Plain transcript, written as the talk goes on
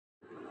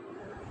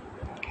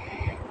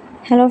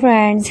Hello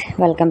friends,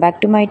 welcome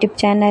back to my YouTube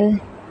channel.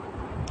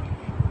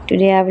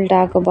 Today I will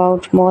talk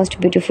about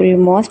most beautiful,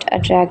 most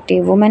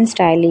attractive women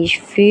stylish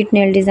feet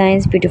nail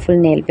designs, beautiful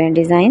nail paint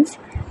designs,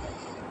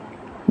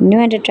 new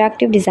and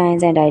attractive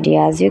designs and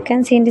ideas you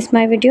can see in this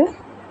my video.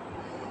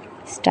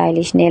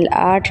 Stylish nail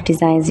art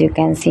designs you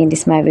can see in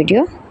this my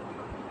video.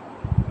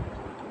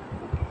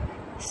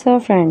 So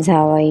friends,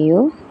 how are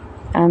you?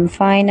 I'm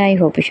fine. I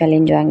hope you shall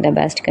enjoying the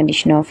best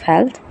condition of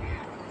health.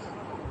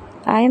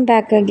 I am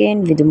back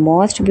again with the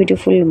most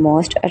beautiful,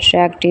 most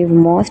attractive,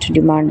 most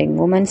demanding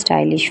woman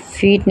stylish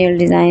feet nail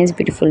designs,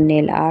 beautiful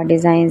nail art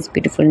designs,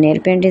 beautiful nail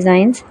paint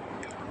designs,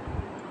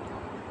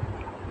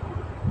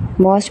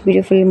 most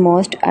beautiful,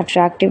 most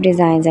attractive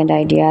designs and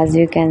ideas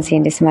you can see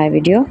in this my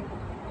video.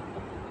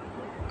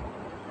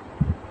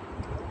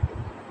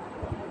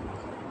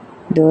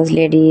 Those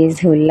ladies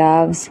who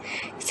loves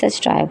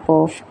such type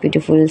of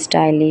beautiful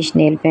stylish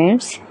nail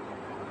paints,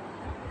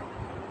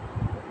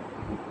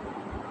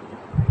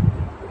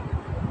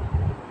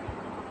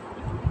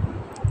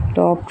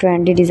 top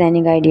trendy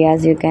designing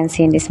ideas you can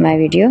see in this my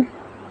video.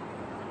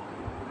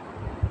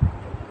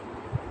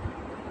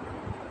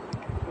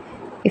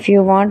 If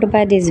you want to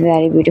buy this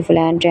very beautiful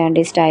and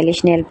trendy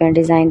stylish nail paint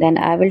design, then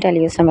I will tell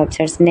you some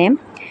websites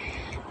name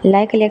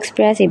like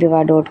AliExpress,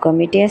 eBay.com,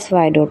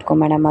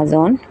 etsy.com and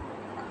Amazon.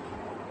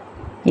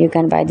 You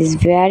can buy this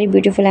very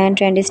beautiful and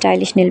trendy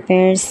stylish nail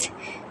paints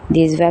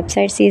these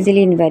websites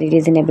easily in very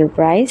reasonable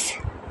price,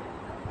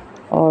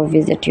 or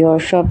visit your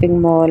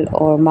shopping mall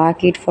or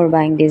market for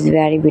buying these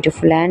very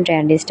beautiful and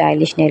trendy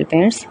stylish nail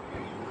paints,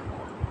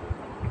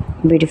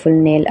 beautiful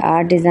nail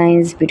art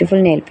designs, beautiful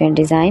nail paint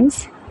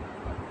designs.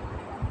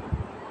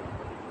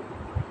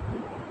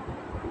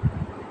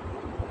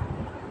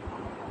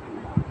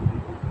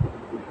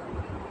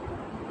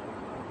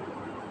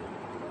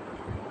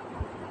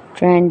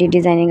 Trendy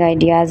designing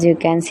ideas you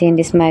can see in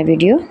this my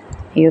video.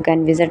 You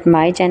can visit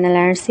my channel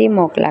and see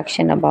more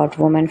collection about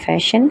women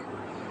fashion.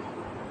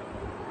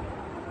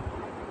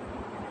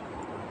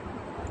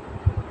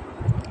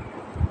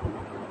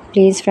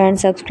 Please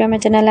friends, subscribe my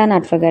channel and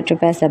not forget to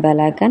press the bell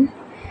icon.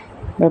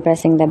 By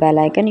pressing the bell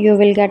icon, you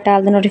will get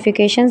all the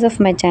notifications of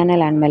my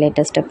channel and my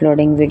latest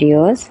uploading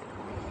videos.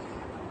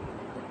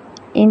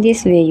 In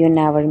this way, you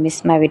never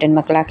miss my video and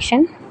my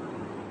collection.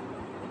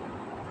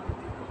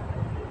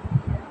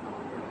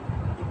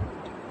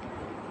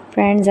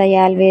 Friends, I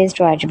always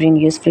try to bring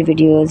useful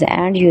videos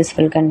and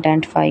useful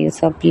content for you.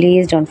 So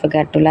please don't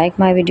forget to like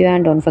my video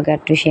and don't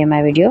forget to share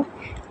my video.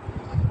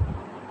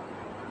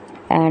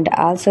 And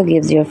also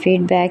gives your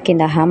feedback in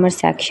the hammer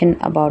section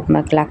about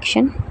my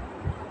collection.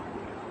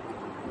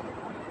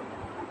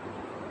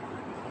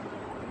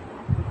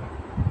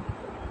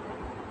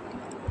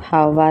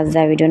 How was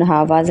the video and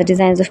how was the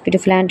designs of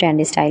beautiful and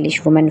trendy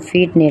stylish women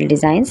feet nail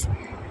designs?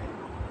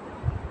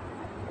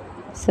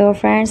 So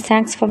friends,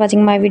 thanks for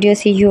watching my video.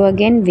 See you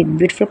again with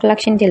beautiful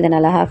collection. Till then,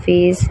 Allah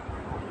Hafiz.